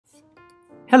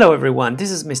Hello everyone,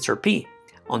 this is Mr. P.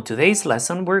 On today's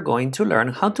lesson, we're going to learn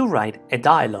how to write a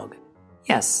dialogue.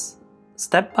 Yes,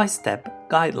 step-by-step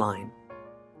guideline.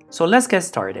 So let's get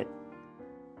started.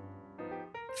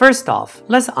 First off,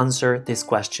 let's answer this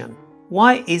question.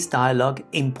 Why is dialogue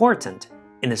important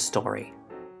in a story?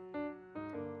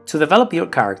 To develop your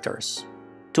characters,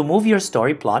 to move your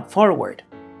story plot forward,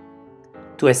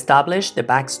 to establish the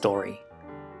backstory,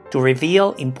 to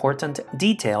reveal important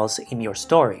details in your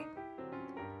story,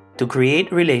 to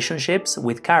create relationships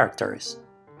with characters,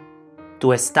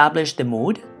 to establish the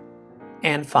mood,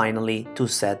 and finally to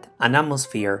set an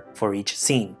atmosphere for each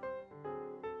scene.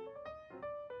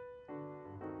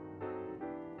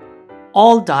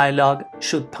 All dialogue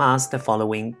should pass the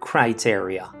following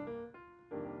criteria.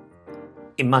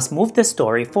 It must move the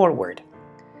story forward.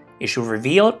 It should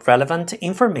reveal relevant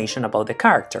information about the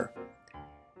character.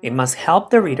 It must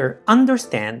help the reader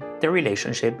understand the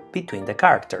relationship between the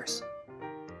characters.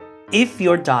 If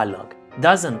your dialogue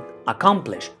doesn't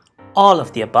accomplish all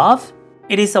of the above,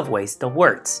 it is a waste of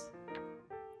words.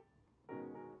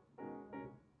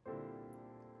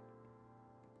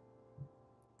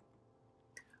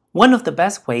 One of the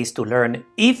best ways to learn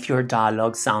if your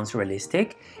dialogue sounds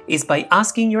realistic is by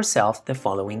asking yourself the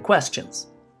following questions.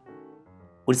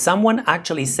 Would someone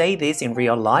actually say this in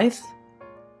real life?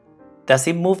 Does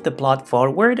it move the plot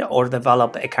forward or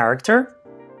develop a character?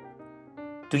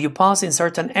 Do you pause in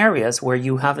certain areas where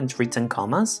you haven't written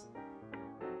commas?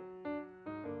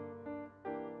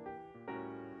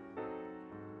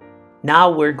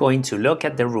 Now we're going to look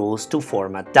at the rules to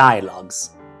format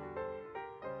dialogues.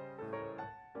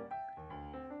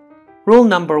 Rule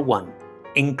number 1.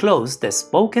 Enclose the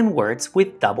spoken words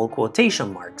with double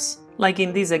quotation marks, like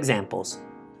in these examples.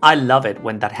 I love it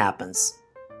when that happens.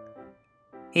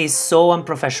 He's so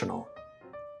unprofessional.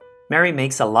 Mary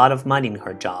makes a lot of money in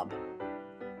her job.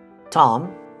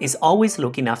 Tom is always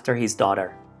looking after his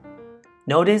daughter.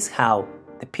 Notice how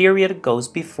the period goes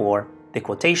before the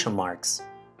quotation marks.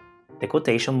 The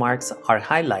quotation marks are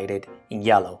highlighted in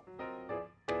yellow.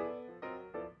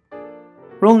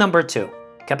 Rule number 2.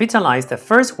 Capitalize the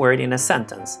first word in a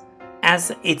sentence,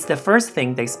 as it's the first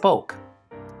thing they spoke.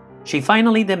 She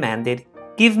finally demanded,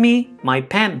 "Give me my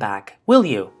pen back, will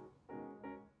you?"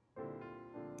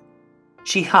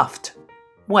 She huffed.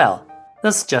 Well,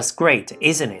 that's just great,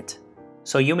 isn't it?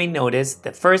 So you may notice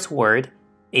the first word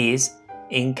is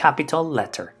in capital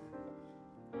letter.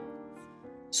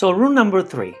 So rule number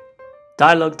 3.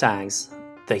 Dialogue tags,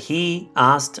 the he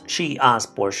asked, she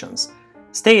asked portions,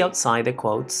 stay outside the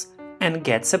quotes and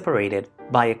get separated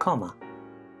by a comma.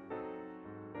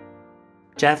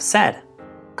 Jeff said,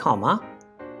 comma,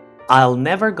 I'll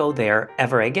never go there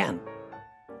ever again.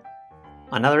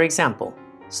 Another example,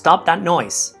 stop that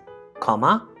noise,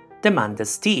 comma, demanded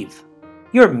Steve.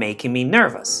 You're making me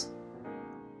nervous.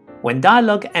 When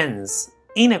dialogue ends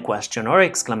in a question or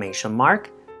exclamation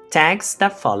mark, tags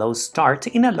that follow start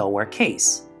in a lower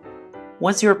case.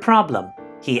 What's your problem?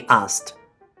 He asked.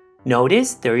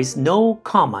 Notice there is no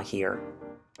comma here.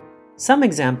 Some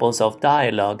examples of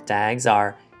dialogue tags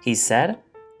are he said,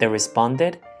 they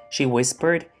responded, she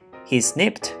whispered, he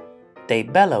snipped, they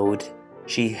bellowed,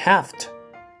 she huffed,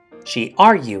 she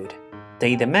argued,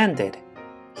 they demanded,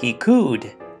 he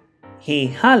cooed, he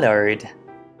hollered,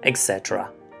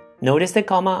 etc. Notice the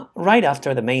comma right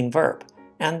after the main verb,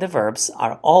 and the verbs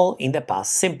are all in the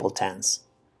past simple tense.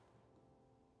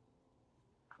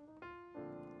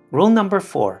 Rule number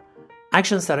 4.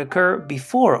 Actions that occur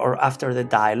before or after the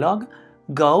dialogue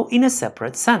go in a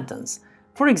separate sentence.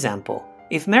 For example,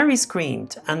 if Mary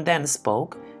screamed and then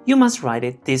spoke, you must write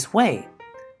it this way.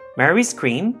 Mary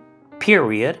screamed,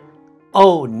 period,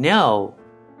 oh no.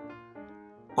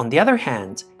 On the other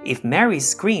hand, if Mary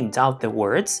screamed out the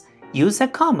words, use a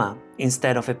comma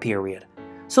instead of a period,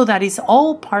 so that it's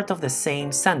all part of the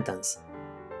same sentence.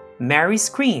 Mary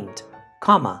screamed,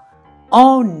 comma,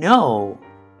 oh no.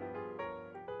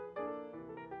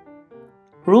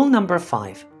 Rule number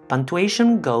 5.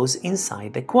 Punctuation goes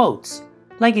inside the quotes,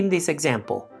 like in this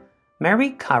example.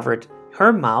 Mary covered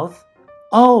her mouth,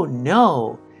 oh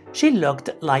no. She looked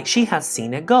like she had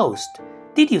seen a ghost.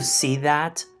 Did you see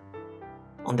that?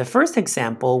 On the first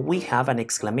example, we have an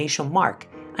exclamation mark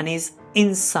and is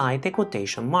inside the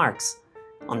quotation marks.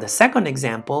 On the second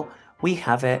example, we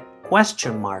have a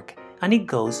question mark and it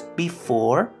goes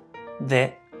before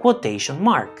the quotation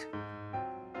mark.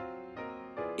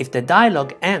 If the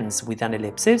dialogue ends with an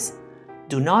ellipsis,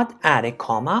 do not add a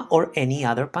comma or any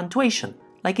other punctuation,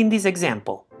 like in this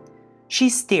example. She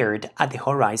stared at the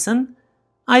horizon.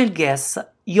 I'll guess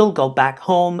you'll go back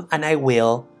home and I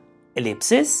will,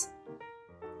 ellipsis.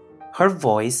 Her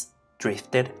voice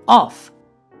drifted off.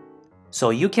 So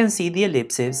you can see the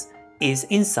ellipsis is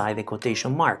inside the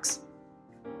quotation marks.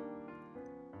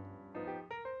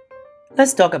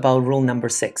 Let's talk about rule number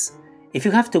 6. If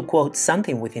you have to quote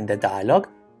something within the dialogue,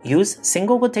 use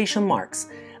single quotation marks,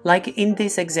 like in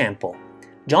this example.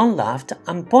 John laughed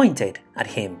and pointed at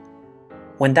him.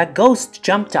 When that ghost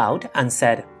jumped out and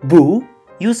said, "Boo,"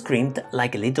 you screamed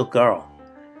like a little girl.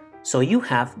 So you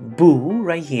have boo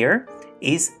right here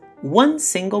is one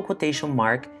single quotation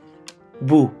mark,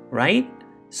 boo, right?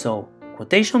 So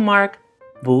quotation mark,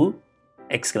 boo,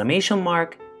 exclamation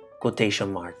mark,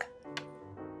 quotation mark.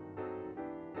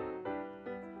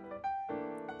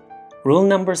 Rule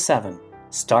number 7.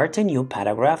 Start a new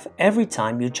paragraph every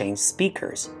time you change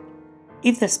speakers.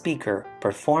 If the speaker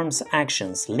performs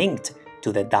actions linked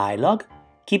to the dialogue,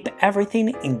 keep everything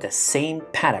in the same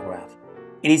paragraph.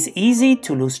 It is easy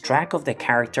to lose track of the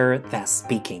character that's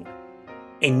speaking.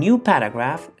 A new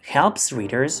paragraph helps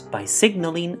readers by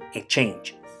signaling a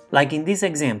change, like in this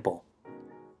example.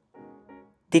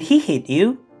 "Did he hit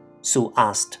you?" Sue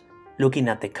asked, looking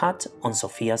at the cut on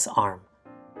Sophia's arm.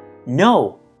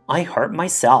 "No, I hurt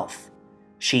myself."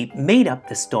 She made up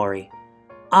the story.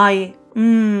 "I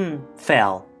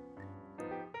fell."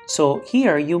 So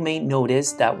here you may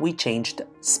notice that we changed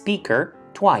speaker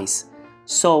twice,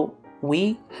 so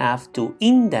we have to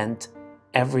indent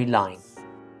every line.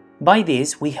 By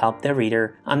this, we help the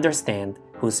reader understand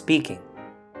who's speaking.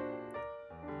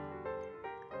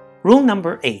 Rule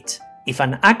number 8. If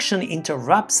an action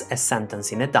interrupts a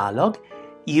sentence in a dialogue,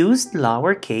 use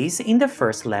lowercase in the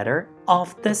first letter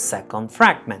of the second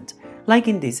fragment, like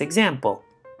in this example.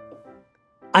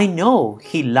 "I know,"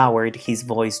 he lowered his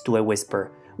voice to a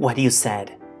whisper, "what you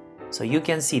said." So you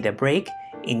can see the break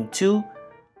in two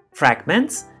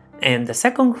fragments, and the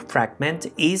second fragment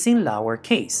is in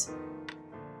lowercase.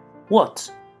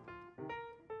 What?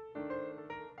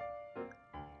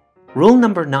 Rule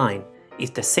number 9.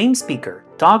 If the same speaker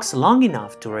talks long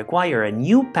enough to require a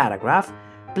new paragraph,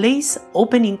 place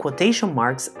opening quotation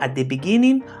marks at the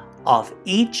beginning of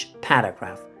each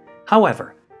paragraph.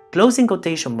 However, closing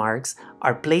quotation marks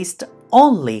are placed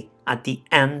only at the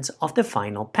end of the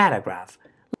final paragraph.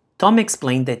 Tom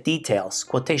explained the details,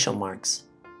 quotation marks.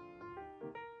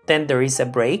 Then there is a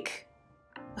break,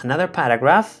 another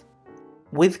paragraph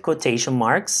with quotation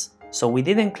marks, so we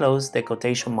didn't close the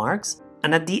quotation marks,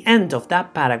 and at the end of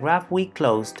that paragraph we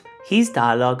closed his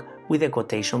dialogue with a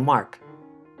quotation mark.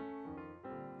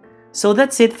 So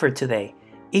that's it for today.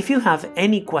 If you have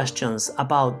any questions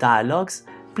about dialogues,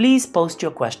 please post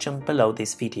your question below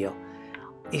this video.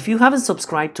 If you haven't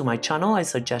subscribed to my channel, I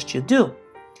suggest you do.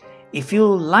 If you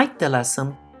liked the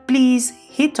lesson, please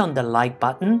hit on the like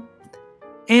button,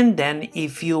 and then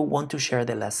if you want to share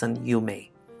the lesson, you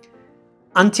may.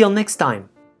 Until next time,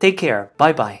 take care,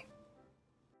 bye bye.